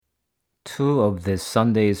2 of this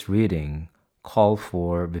Sunday's reading call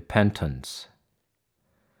for repentance.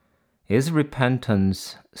 Is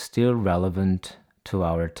repentance still relevant to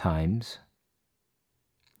our times?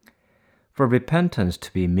 For repentance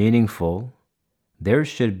to be meaningful, there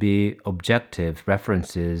should be objective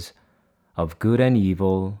references of good and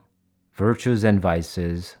evil, virtues and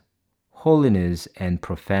vices, holiness and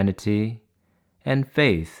profanity, and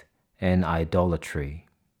faith and idolatry.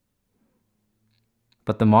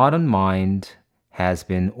 But the modern mind has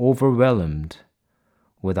been overwhelmed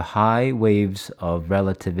with the high waves of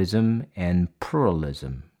relativism and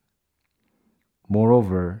pluralism.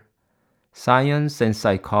 Moreover, science and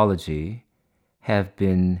psychology have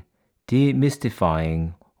been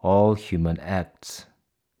demystifying all human acts.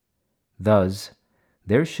 Thus,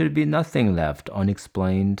 there should be nothing left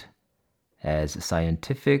unexplained as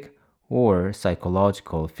scientific or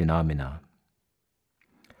psychological phenomena.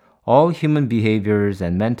 All human behaviors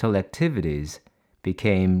and mental activities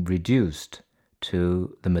became reduced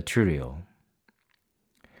to the material.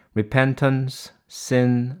 Repentance,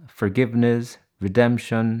 sin, forgiveness,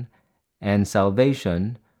 redemption, and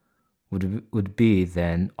salvation would be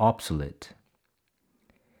then obsolete.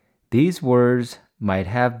 These words might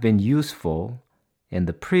have been useful in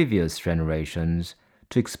the previous generations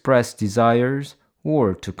to express desires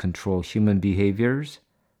or to control human behaviors,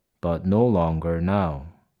 but no longer now.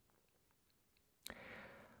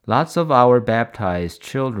 Lots of our baptized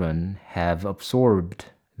children have absorbed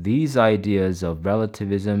these ideas of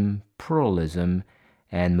relativism, pluralism,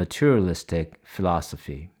 and materialistic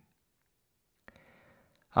philosophy.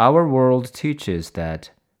 Our world teaches that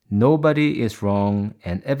nobody is wrong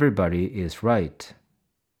and everybody is right.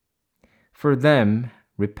 For them,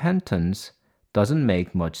 repentance doesn't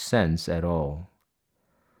make much sense at all.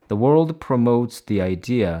 The world promotes the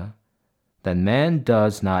idea that man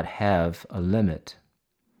does not have a limit.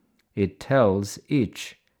 It tells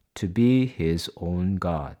each to be his own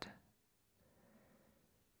God.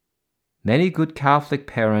 Many good Catholic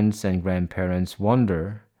parents and grandparents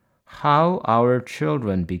wonder how our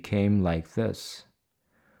children became like this.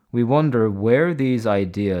 We wonder where these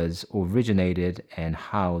ideas originated and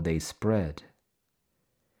how they spread.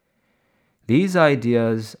 These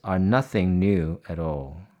ideas are nothing new at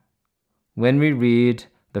all. When we read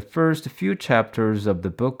the first few chapters of the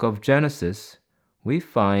book of Genesis, we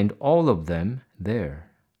find all of them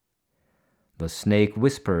there. The snake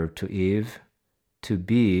whispered to Eve to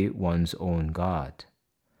be one's own God.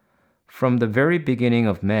 From the very beginning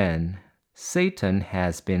of man, Satan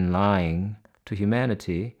has been lying to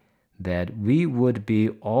humanity that we would be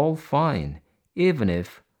all fine even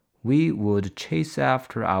if we would chase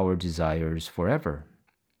after our desires forever.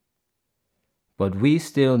 But we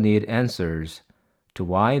still need answers to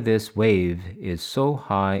why this wave is so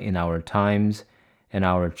high in our times and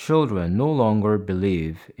our children no longer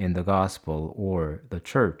believe in the gospel or the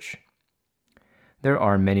church. There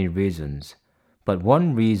are many reasons, but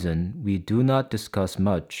one reason we do not discuss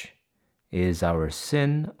much is our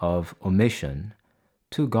sin of omission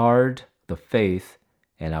to guard the faith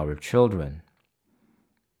and our children.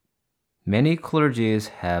 Many clergies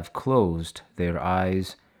have closed their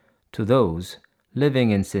eyes to those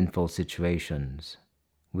living in sinful situations.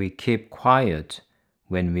 We keep quiet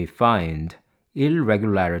when we find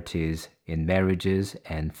irregularities in marriages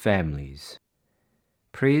and families.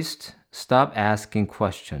 Priests, stop asking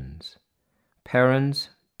questions.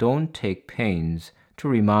 Parents, don't take pains to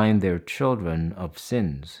remind their children of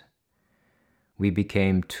sins. We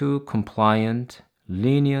became too compliant,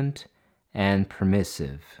 lenient, and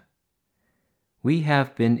permissive. We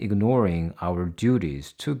have been ignoring our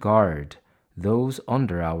duties to guard those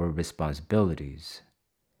under our responsibilities.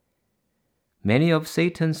 Many of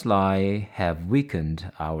Satan's lies have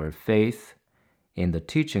weakened our faith in the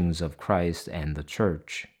teachings of Christ and the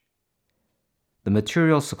Church. The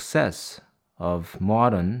material success of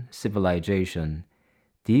modern civilization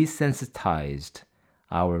desensitized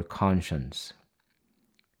our conscience.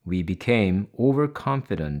 We became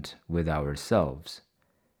overconfident with ourselves.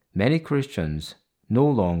 Many Christians no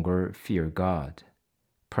longer fear God.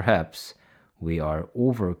 Perhaps we are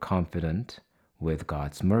overconfident with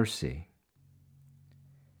God's mercy.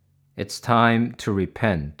 It's time to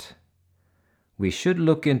repent. We should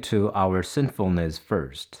look into our sinfulness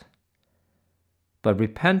first. But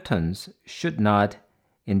repentance should not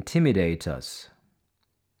intimidate us.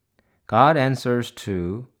 God answers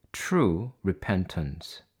to true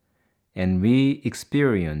repentance, and we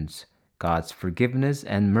experience God's forgiveness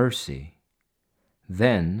and mercy.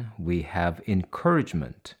 Then we have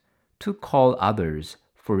encouragement to call others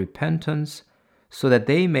for repentance so that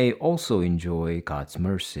they may also enjoy God's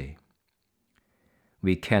mercy.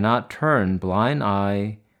 We cannot turn blind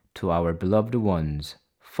eye to our beloved ones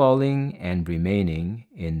falling and remaining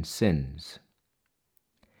in sins.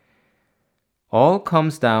 All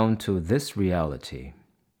comes down to this reality.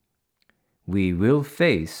 We will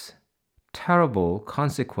face terrible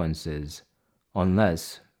consequences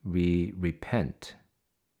unless we repent,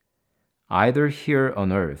 either here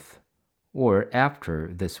on earth or after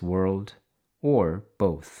this world, or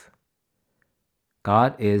both.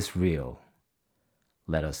 God is real.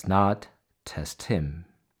 Let us not test him.